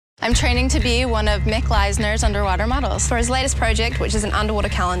I'm training to be one of Mick Gleissner's underwater models for his latest project, which is an underwater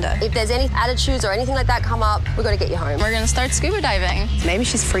calendar. If there's any attitudes or anything like that come up, we've got to get you home. We're going to start scuba diving. Maybe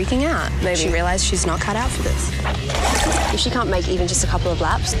she's freaking out. Maybe she realised she's not cut out for this. If she can't make even just a couple of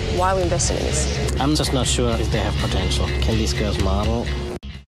laps, why are we investing in this? I'm just not sure if they have potential. Can these girls model?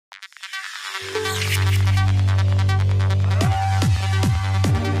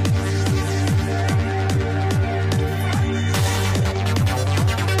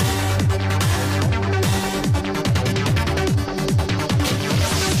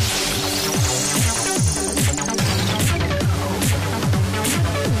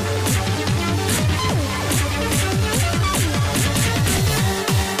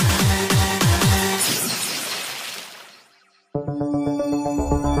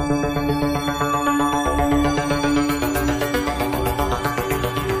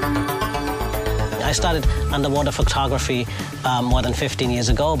 I started underwater photography more than 15 years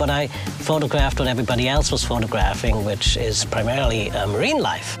ago, but I photographed what everybody else was photographing, which is primarily marine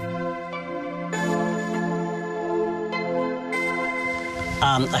life.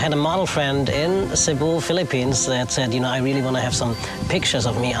 I had a model friend in Cebu, Philippines, that said, you know, I really want to have some pictures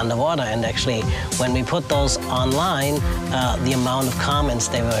of me underwater. And actually, when we put those online, the amount of comments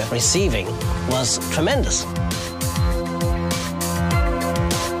they were receiving was tremendous.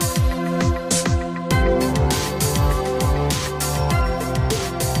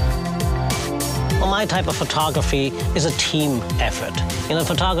 My type of photography is a team effort. You know, as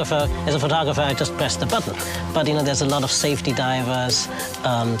a photographer, I just press the button. But, you know, there's a lot of safety divers,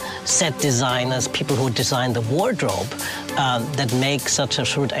 set designers, people who design the wardrobe that make such a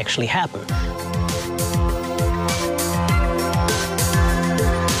shoot actually happen.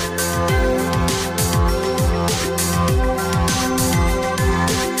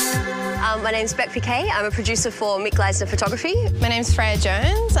 My name's Beck Piquet. I'm a producer for Mick Gleissner Photography. My name's Freya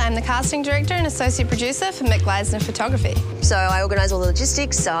Jones. I'm the casting director and associate producer for Mick Gleissner Photography. So I organise all the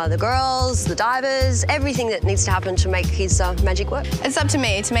logistics, the girls, the divers, everything that needs to happen to make his magic work. It's up to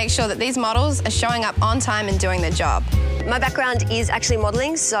me to make sure that these models are showing up on time and doing their job. My background is actually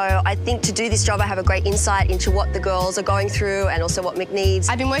modelling, so I think to do this job I have a great insight into what the girls are going through and also what Mick needs.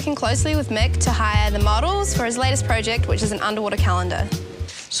 I've been working closely with Mick to hire the models for his latest project, which is an underwater calendar.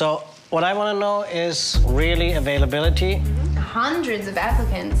 So what I want to know is really availability. Hundreds of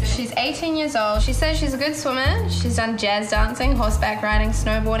applicants. She's 18 years old. She says she's a good swimmer. She's done jazz dancing, horseback riding,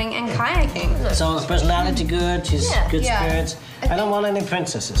 snowboarding, and kayaking. So personality good, she's good spirits. I don't want any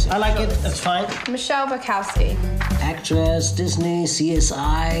princesses. I like it, that's fine. Michelle Bukowski. Actress, Disney,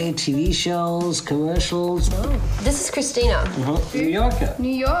 CSI, TV shows, commercials. This is Christina. New Yorker. New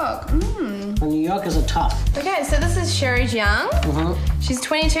York. Well, New Yorkers are tough. Okay, so this is Sherry Jiang. She's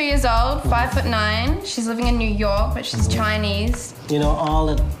 22 years old, 5'9". She's living in New York, but she's Chinese. You know, all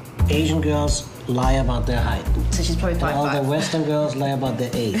the Asian girls lie about their height. So she's probably 5'5". All the Western girls lie about their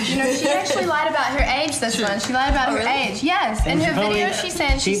age. You know, she actually lied about her age, this one. She lied about her age. Yes, in her video she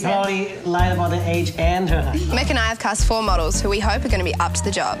said... She probably lied about her age and her height. Mick and I have cast 4 models who we hope are going to be up to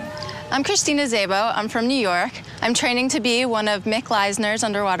the job. I'm Christina Zabo. I'm from New York. I'm training to be one of Mick Gleissner's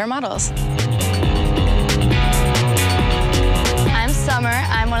underwater models. I'm Summer.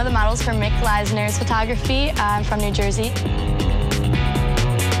 I'm one of the models for Mick Gleissner's photography. I'm from New Jersey.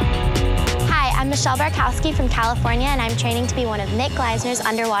 Hi, I'm Michelle Barkowski from California, and I'm training to be one of Mick Gleissner's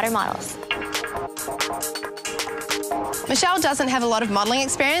underwater models. Michelle doesn't have a lot of modelling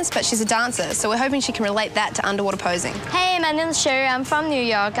experience, but she's a dancer, so we're hoping she can relate that to underwater posing. Hey, my name is Sherry. I'm from New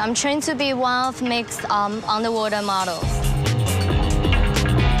York. I'm trained to be one of Mick's underwater models.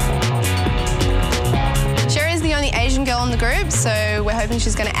 Sherry's the only Asian girl in the group, so we're hoping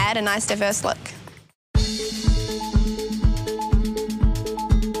she's going to add a nice, diverse look.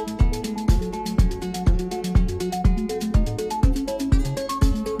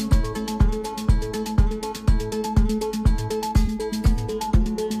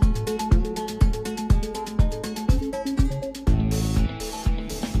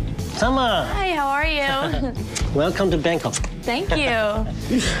 Summer! Hi, how are you? Welcome to Bangkok. Thank you.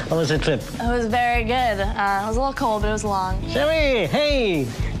 How was the trip? It was very good. It was a little cold, but it was long. Sherry, hey!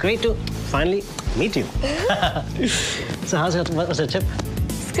 Great to finally meet you. So what was the trip?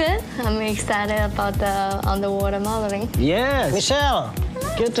 It's good. I'm excited about the underwater modeling. Yes. Michelle,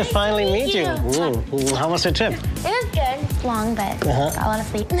 good to finally meet you. How was the trip? It was good. It's long, but got a lot of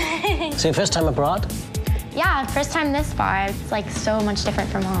sleep. So your first time abroad? Yeah, first time this far. It's like so much different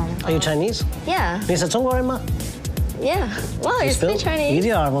from home. Are you Chinese? Yeah. 你是中国人吗？ Yeah. Wow, you're speak Chinese. 一定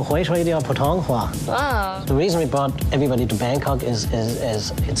要我会说一定要普通话. Wow. The reason we brought everybody to Bangkok is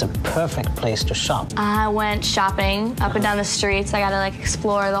it's a perfect place to shop. I went shopping up and down the streets. I got to like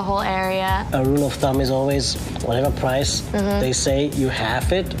explore the whole area. A rule of thumb is always whatever price they say, you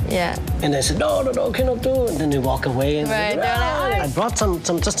have it. Yeah. And they say no, cannot do. And then they walk away. And right. I brought some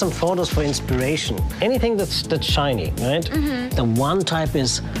photos for inspiration. Anything that's shiny, right? The one type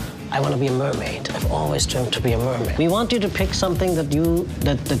is, I want to be a mermaid. I've always dreamt to be a mermaid. We want you to pick something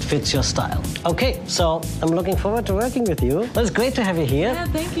that fits your style. Okay, so I'm looking forward to working with you. Well, it's great to have you here. Yeah,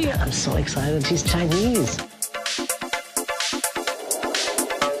 thank you. I'm so excited. She's Chinese.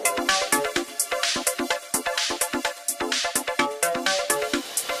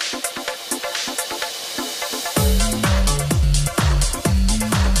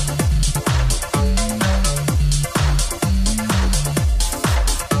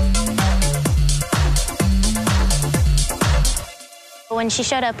 When she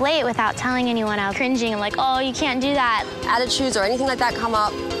showed up late without telling anyone, I was cringing. I'm like, oh, you can't do that. Attitudes or anything like that come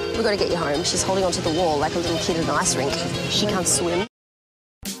up, we've got to get you home. She's holding onto the wall like a little kid at an ice rink. She can't swim.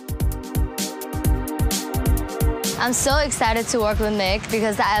 I'm so excited to work with Mick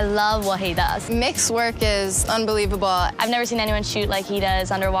because I love what he does. Mick's work is unbelievable. I've never seen anyone shoot like he does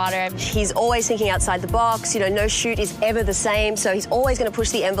underwater. He's always thinking outside the box. You know, no shoot is ever the same, so he's always going to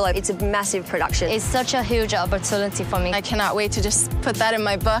push the envelope. It's a massive production. It's such a huge opportunity for me. I cannot wait to just put that in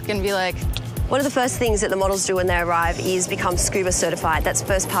my book and be like... One of the first things that the models do when they arrive is become scuba certified. That's the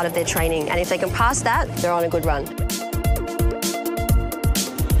first part of their training, and if they can pass that, they're on a good run.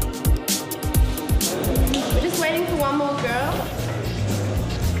 Waiting for one more girl.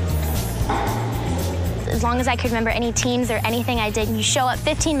 As long as I could remember any teams or anything I did, you show up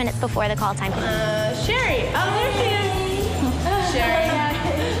 15 minutes before the call time. Sherry. Oh, there she is.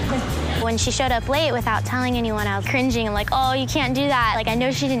 Sherry. When she showed up late without telling anyone, I was cringing. I'm like, oh, you can't do that. Like, I know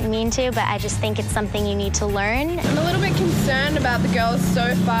she didn't mean to, but I just think it's something you need to learn. I'm a little bit concerned about the girls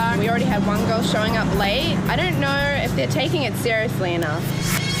so far. We already had one girl showing up late. I don't know if they're taking it seriously enough.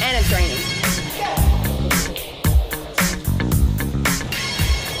 And it's raining.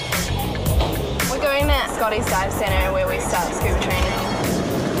 Going to Scotty's Dive Centre where we start scuba training.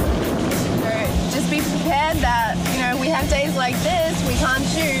 So just be prepared that, you know, we have days like this, we can't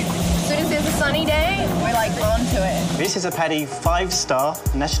shoot. As soon as there's a sunny day, we're like on to it. This is a PADI 5-star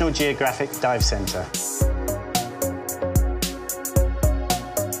National Geographic Dive Centre.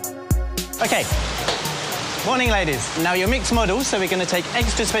 Okay. Morning, ladies. Now, you're mixed models, so we're going to take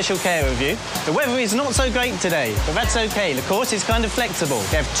extra special care of you. The weather is not so great today, but that's OK. The course is kind of flexible.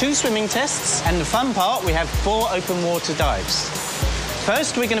 We have 2 swimming tests, and the fun part, we have 4 open water dives.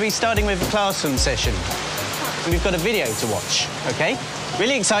 First, we're going to be starting with a classroom session. And we've got a video to watch, OK?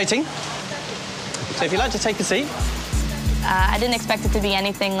 Really exciting. So if you'd like to take a seat. I didn't expect it to be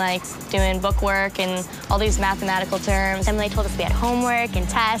anything like doing book work and all these mathematical terms. And when they told us we had homework and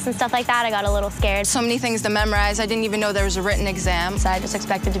tests and stuff like that, I got a little scared. So many things to memorize. I didn't even know there was a written exam. So I just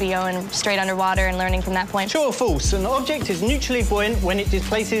expected to be going straight underwater and learning from that point. True or false? An object is neutrally buoyant when it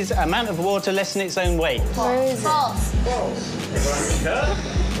displaces an amount of water less than its own weight. Where is it? False.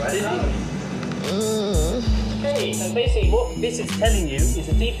 Okay, so basically what this is telling you is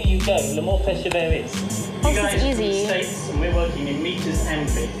the deeper you go, the more pressure there is. You guys are in States and we're working in meters and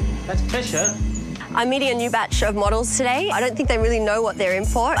feet. That's pressure. I'm meeting a new batch of models today. I don't think they really know what they're in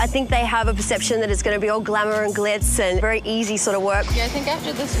for. I think they have a perception that it's going to be all glamour and glitz and very easy sort of work. Yeah, I think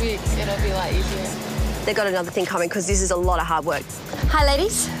after this week, it'll be a lot easier. They've got another thing coming because this is a lot of hard work. Hi,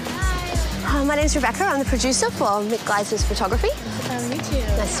 ladies. Hi. My name's Rebecca. I'm the producer for Mick Gleissner's photography. Me too.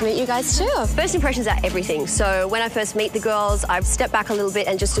 Nice to meet you guys too. First impressions are everything. So when I first meet the girls, I step back a little bit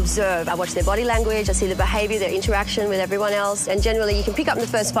and just observe. I watch their body language, I see their behaviour, their interaction with everyone else, and generally you can pick up in the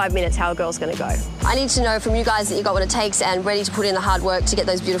first 5 minutes how a girl's going to go. I need to know from you guys that you've got what it takes and ready to put in the hard work to get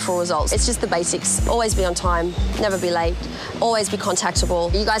those beautiful results. It's just the basics. Always be on time, never be late, always be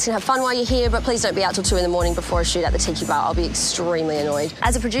contactable. You guys can have fun while you're here, but please don't be out till 2 in the morning before a shoot at the Tiki Bar. I'll be extremely annoyed.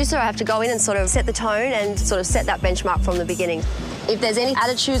 As a producer, I have to go in and sort of set the tone and sort of set that benchmark from the beginning. If there's any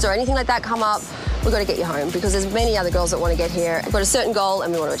attitudes or anything like that come up, we've got to get you home because there's many other girls that want to get here. We've got a certain goal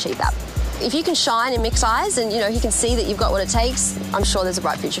and we want to achieve that. If you can shine in Mick's eyes and, you know, he can see that you've got what it takes, I'm sure there's a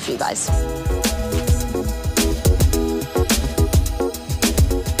bright future for you guys.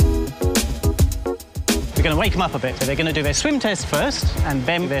 We're going to wake them up a bit. So they're going to do their swim test first and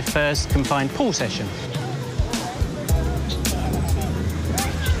then their first confined pool session.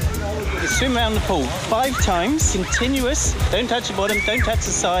 Swim around the pool 5 times, continuous. Don't touch the bottom, don't touch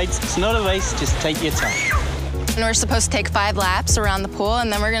the sides. It's not a race, just take your time. And we're supposed to take 5 laps around the pool,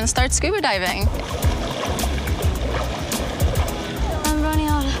 and then we're going to start scuba diving.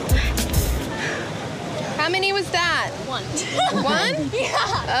 How many was that? One. One?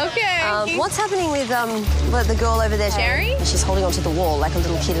 Yeah. Okay. What's happening with the girl over there? Sherry? She's holding onto the wall like a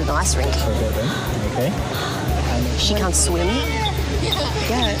little kid at an ice rink. Okay. She can't swim.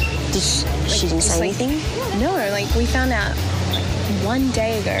 Yeah. She didn't say anything? No, like we found out 1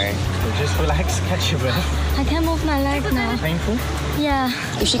 day ago. So just relax, catch your breath. I can't move my leg now. Painful? Yeah.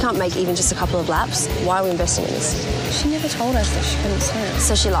 If she can't make even just a couple of laps, why are we investing in this? She never told us that she couldn't swim.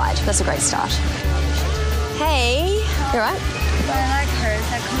 So she lied. That's a great start. Hey, you all right? My leg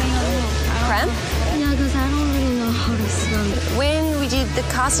hurts. I couldn't even move. Cramp? Yeah, because I don't really know how to swim. When we did the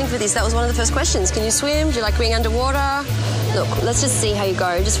casting for this, that was one of the first questions. Can you swim? Do you like being underwater? Look, let's just see how you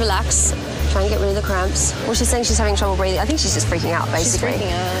go. Just relax. Try and get rid of the cramps. Well, she's saying she's having trouble breathing. I think she's just freaking out, basically. She's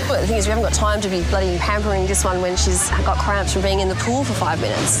freaking out. Well, the thing is, we haven't got time to be bloody pampering this one when she's got cramps from being in the pool for 5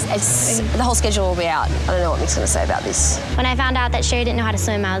 minutes. The whole schedule will be out. I don't know what Mick's going to say about this. When I found out that Sherry didn't know how to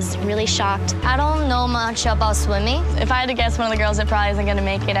swim, I was really shocked. I don't know much about swimming. If I had to guess one of the girls that probably isn't going to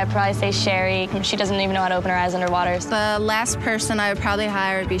make it, I'd probably say Sherry. She doesn't even know how to open her eyes underwater. The last person I would probably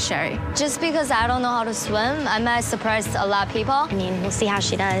hire would be Sherry. Just because I don't know how to swim, I might surprise a lot of people. I mean, we'll see how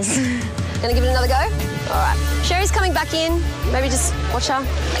she does. Gonna give it another go? All right. Sherry's coming back in. Maybe just watch her.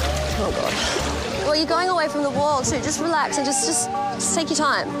 Oh, God. Well, you're going away from the wall, too. Just relax and just take your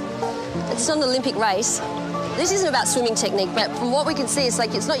time. It's not an Olympic race. This isn't about swimming technique, but from what we can see, it's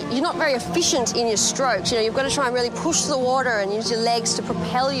like you're not very efficient in your strokes. You know, you've got to try and really push the water and use your legs to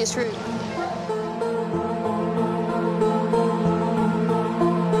propel you through.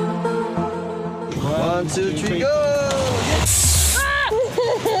 One, two, three, go!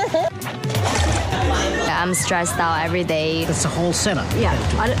 I'm stressed out every day. It's a whole setup. Yeah,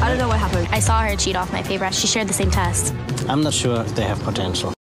 I don't know what happened. I saw her cheat off my paper. She shared the same test. I'm not sure if they have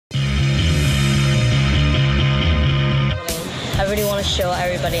potential. I really want to show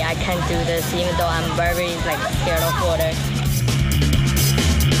everybody I can do this, even though I'm very scared of water.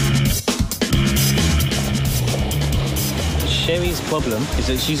 Sherry's problem is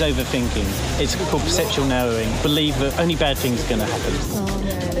that she's overthinking. It's called perceptual narrowing. Believe that only bad things are going to happen. Oh,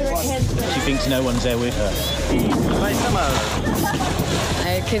 no. She thinks no one's there with her.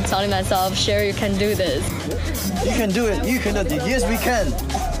 I keep telling myself, Sherry, you can do this. You can do it. You can do it. Yes, we can.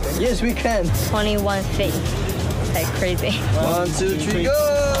 Yes, we can. 21 feet. Like crazy. One, two, three, go!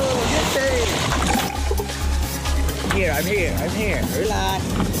 Yes, I'm here. Relax.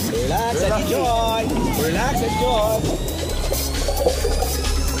 Relax and enjoy. Relax and enjoy.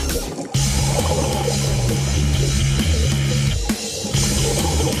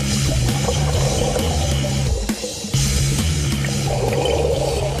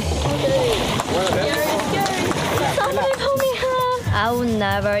 I would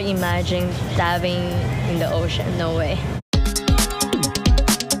never imagine diving in the ocean. No way.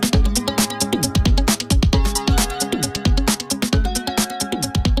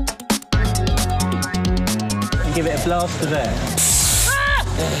 Give it a blast to there.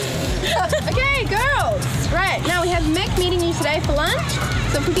 Okay, girls. Right, now we have Mick meeting you today for lunch.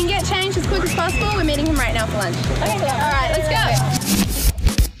 So if we can get changed as quick as possible, we're meeting him right now for lunch. Okay. All right, let's go.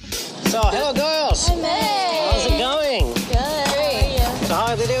 So, hello, girls. How's it going? So how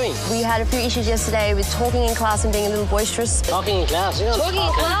are they doing? We had a few issues yesterday with talking in class and being a little boisterous. Talking in class, you know. Talking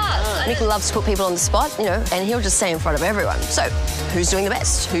in class. Mick loves to put people on the spot, you know, and he'll just say in front of everyone. So, who's doing the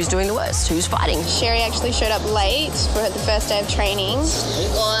best? Who's doing the worst? Who's fighting? Sherry actually showed up late for the first day of training.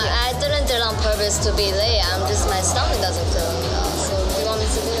 Well, I didn't do it on purpose to be late. My stomach doesn't feel well, so we want me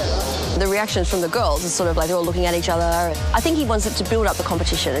to do it. The reactions from the girls is sort of like they're all looking at each other. I think he wants it to build up the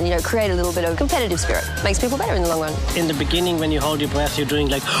competition and, you know, create a little bit of competitive spirit. Makes people better in the long run. In the beginning, when you hold your breath, you're doing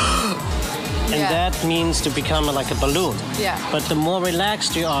like... And that means to become like a balloon. Yeah. But the more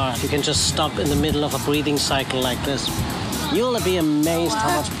relaxed you are, you can just stop in the middle of a breathing cycle like this. You'll be amazed how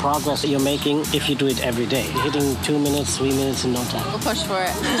much progress you're making if you do it every day. You're hitting 2 minutes, 3 minutes in no time. We'll push for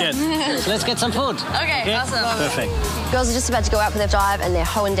it. Good. So let's get some food. Okay, awesome. Perfect. Girls are just about to go out for their dive and they're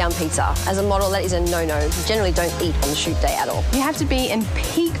hoeing down pizza. As a model, that is a no-no. You generally don't eat on the shoot day at all. You have to be in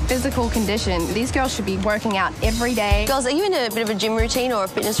peak physical condition. These girls should be working out every day. Girls, are you in a bit of a gym routine or a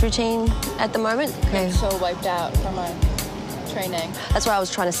fitness routine at the moment? I'm so wiped out from my training. That's why I was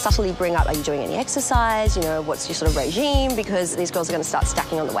trying to subtly bring up, are you doing any exercise? You know, what's your sort of regime? Because these girls are going to start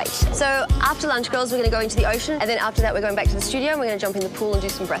stacking on the weight. So after lunch, girls, we're going to go into the ocean. And then after that, we're going back to the studio and we're going to jump in the pool and do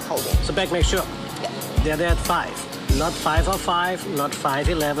some breath holding. So Beck, make sure. Yeah. They're there at 5. Not 5:05, not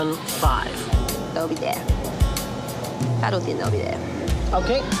 5:11, 5. They'll be there. Paddle thin, they'll be there.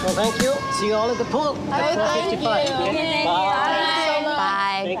 Okay, well, thank you. See you all at the pool at 4:55. Okay? Bye.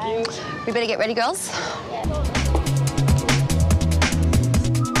 Bye. Thank you. We better get ready, girls.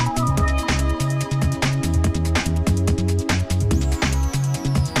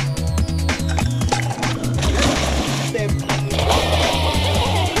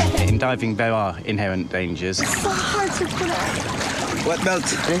 diving, there are inherent dangers. It's so hard to put on. What belt?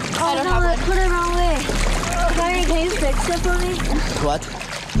 I don't have it. Put it wrong way. Sorry, can you fix it for me? What?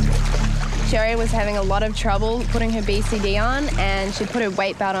 Sherry was having a lot of trouble putting her BCD on, and she put her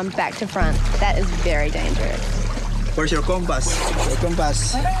weight belt on back to front. That is very dangerous. Where's your compass? Your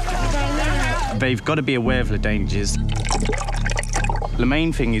compass. They've got to be aware of the dangers. The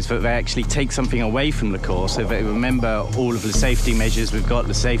main thing is that they actually take something away from the course, so they remember all of the safety measures we've got,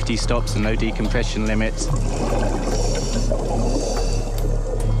 the safety stops, the no decompression limits.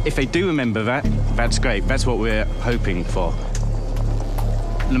 If they do remember that, that's great. That's what we're hoping for.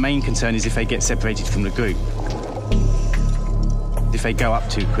 The main concern is if they get separated from the group. If they go up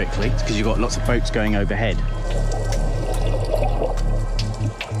too quickly, because you've got lots of boats going overhead.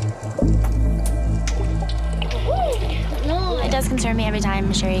 It does concern me every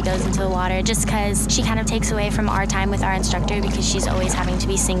time Sherry goes into the water, just because she kind of takes away from our time with our instructor because she's always having to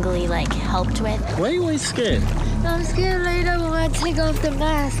be singly, like, helped with. Why are you always scared? I'm scared later when I take off the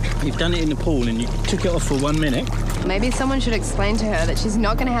mask. You've done it in the pool and you took it off for 1 minute. Maybe someone should explain to her that she's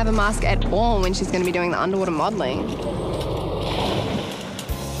not going to have a mask at all when she's going to be doing the underwater modeling.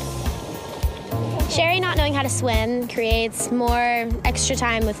 Sherry not knowing how to swim creates more extra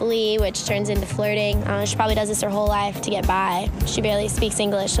time with Lee, which turns into flirting. She probably does this her whole life to get by. She barely speaks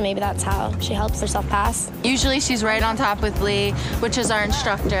English, so maybe that's how she helps herself pass. Usually she's right on top with Lee, which is our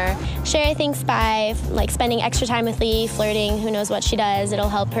instructor. Sherry thinks by spending extra time with Lee, flirting, who knows what she does, it'll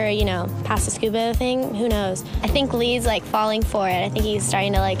help her, pass the scuba thing. Who knows? I think Lee's falling for it. I think he's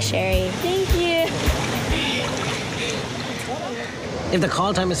starting to like Sherry. Thank you. If the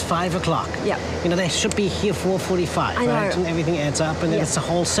call time is 5 o'clock, they should be here 4:45. I know. Right? And everything adds up, and then it's the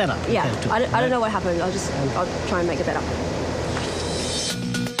whole setup. Yeah, I don't know what happened. I'll try and make it better.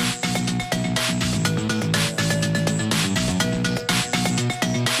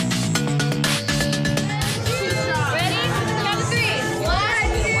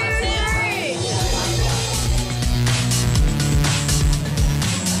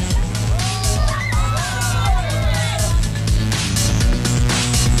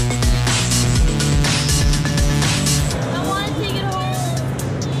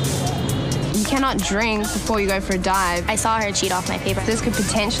 Drink before you go for a dive. I saw her cheat off my paper. This could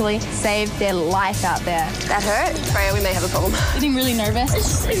potentially save their life out there. That hurt? Freya, we may have a problem. Getting really nervous.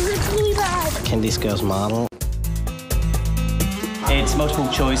 It's really bad. Can these girls model? It's multiple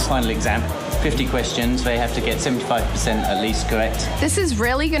choice final exam. 50 questions, they have to get 75% at least correct. This is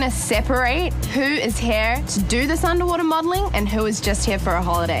really going to separate who is here to do this underwater modeling and who is just here for a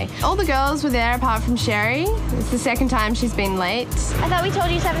holiday. All the girls were there apart from Sherry. It's the second time she's been late. I thought we told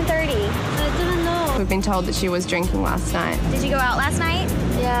you 7:30. I didn't know. We've been told that she was drinking last night. Did you go out last night?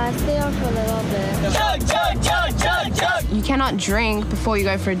 Yeah, I stayed out for a little bit. Chug! You cannot drink before you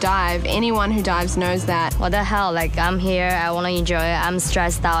go for a dive. Anyone who dives knows that. What the hell? I'm here, I want to enjoy it. I'm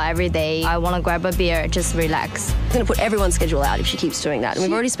stressed out every day. I want to grab a beer, just relax. I'm going to put everyone's schedule out if she keeps doing that. And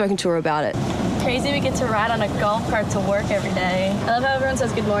we've already spoken to her about it. Crazy we get to ride on a golf cart to work every day. I love how everyone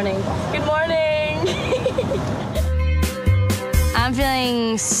says good morning. Good morning! I'm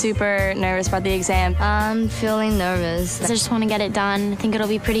feeling super nervous about the exam. I'm feeling nervous. I just want to get it done. I think it'll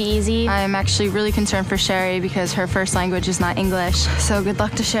be pretty easy. I'm actually really concerned for Sherry because her first language is not English. So good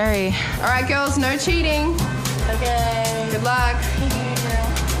luck to Sherry. All right, girls, no cheating. Okay. Good luck.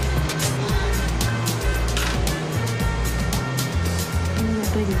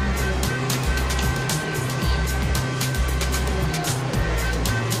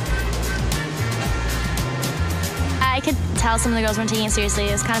 I could tell some of the girls weren't taking it seriously.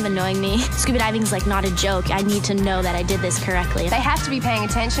 It was kind of annoying me. Scuba diving is not a joke. I need to know that I did this correctly. They have to be paying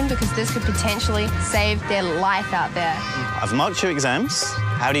attention because this could potentially save their life out there. I've marked your exams.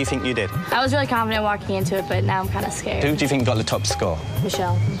 How do you think you did? I was really confident walking into it, but now I'm kind of scared. Who do you think got the top score?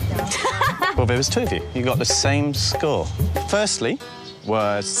 Michelle. Well, there was two of you. You got the same score. Firstly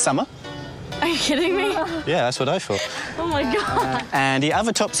was Summer. Are you kidding me? Yeah, that's what I thought. Oh my God. And the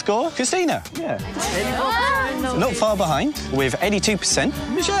other top score, Christina. Yeah. Not far behind, with 82%.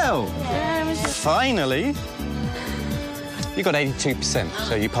 Michelle. Yeah, Finally, you got 82%,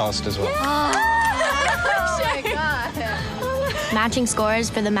 so you passed as well. Oh my God. Matching scores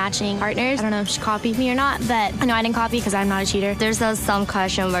for the matching partners. I don't know if she copied me or not, but I know I didn't copy because I'm not a cheater. There's some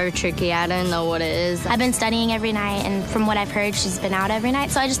question very tricky. I don't know what it is. I've been studying every night, and from what I've heard, she's been out every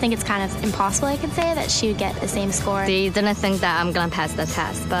night, so I just think it's kind of impossible, I could say, that she would get the same score. They didn't think that I'm gonna pass the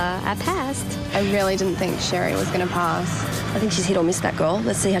test, but I passed. I really didn't think Sherry was going to pass. I think she's hit or missed that girl.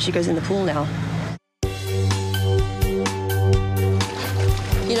 Let's see how she goes in the pool now.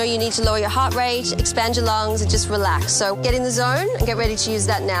 You need to lower your heart rate, expand your lungs, and just relax. So get in the zone and get ready to use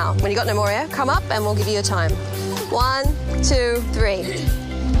that now. When you got no more air, come up and we'll give you a time. 1, 2, 3.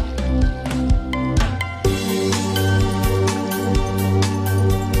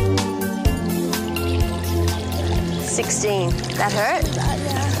 That hurt?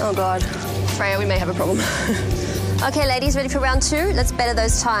 Oh, God. Freya, we may have a problem. Okay, ladies, ready for round 2? Let's better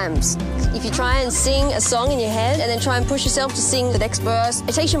those times. If you try and sing a song in your head and then try and push yourself to sing the next verse,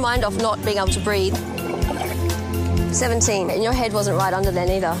 it takes your mind off not being able to breathe. 17, and your head wasn't right under there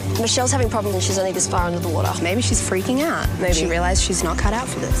neither. Michelle's having problems and she's only this far under the water. Maybe she's freaking out. Maybe. She realized she's not cut out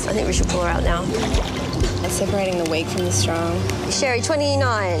for this. I think we should pull her out now. That's separating the weak from the strong. Sherry,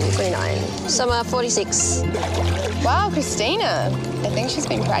 29. Summer, 46. Wow, Christina. I think she's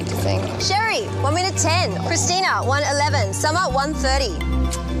been practicing. Sherry, 1 minute 10. Christina, 1:11. Summer, 1:30.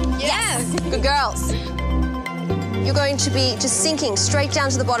 Yes. Good girls. You're going to be just sinking straight down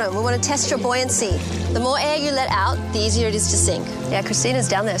to the bottom. We want to test your buoyancy. The more air you let out, the easier it is to sink. Yeah, Christina's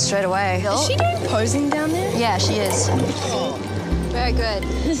down there straight away. Is she doing posing down there? Yeah, she is. Very good.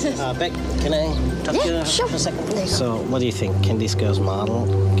 Beck, can I talk to you sure. for a second? So, what do you think? Can these girls model?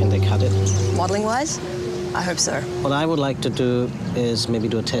 Can they cut it? Modeling-wise? I hope so. What I would like to do is maybe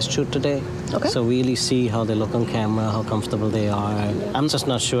do a test shoot today. Okay. So really see how they look on camera, how comfortable they are. I'm just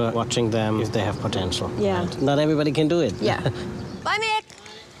not sure watching them if they have potential. Yeah. Right? Not everybody can do it. Yeah. Bye, Mick.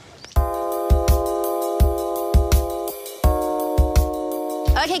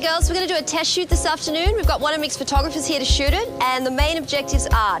 Okay, girls, we're going to do a test shoot this afternoon. We've got one of Mick's photographers here to shoot it, and the main objectives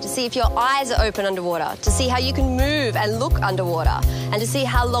are to see if your eyes are open underwater, to see how you can move and look underwater, and to see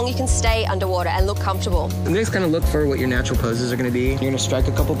how long you can stay underwater and look comfortable. Mick's going to look for what your natural poses are going to be. You're going to strike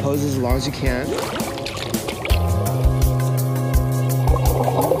a couple poses as long as you can.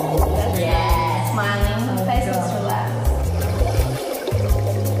 Yeah, smiling. Face looks relaxed.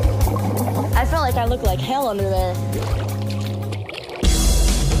 I felt like I looked like hell under there.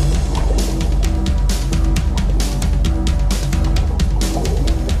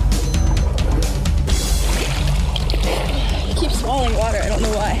 Swallowing water, I don't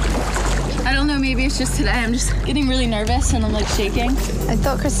know why. I don't know, maybe it's just today. I'm just getting really nervous and I'm like shaking. I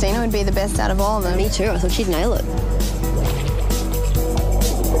thought Christina would be the best out of all of them. Me too, I thought she'd nail it.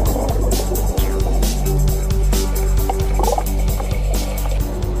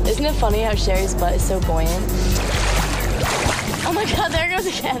 Isn't it funny how Sherry's butt is so buoyant? Oh my God, there it goes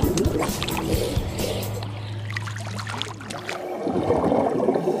again.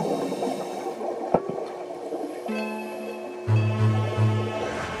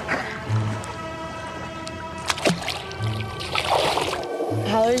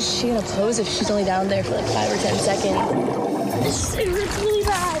 How is she gonna pose if she's only down there for like 5 or 10 seconds? It hurts really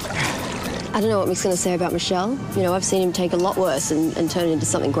bad. I don't know what Mick's going to say about Michelle. You know, I've seen him take a lot worse and turn it into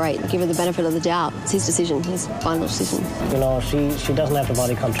something great. Give her the benefit of the doubt. It's his decision, his final decision. You know, she doesn't have the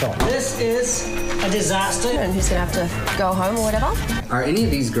body control. This is a disaster. And who's going to have to go home or whatever? Are any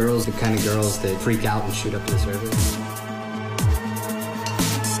of these girls the kind of girls that freak out and shoot up to the surface?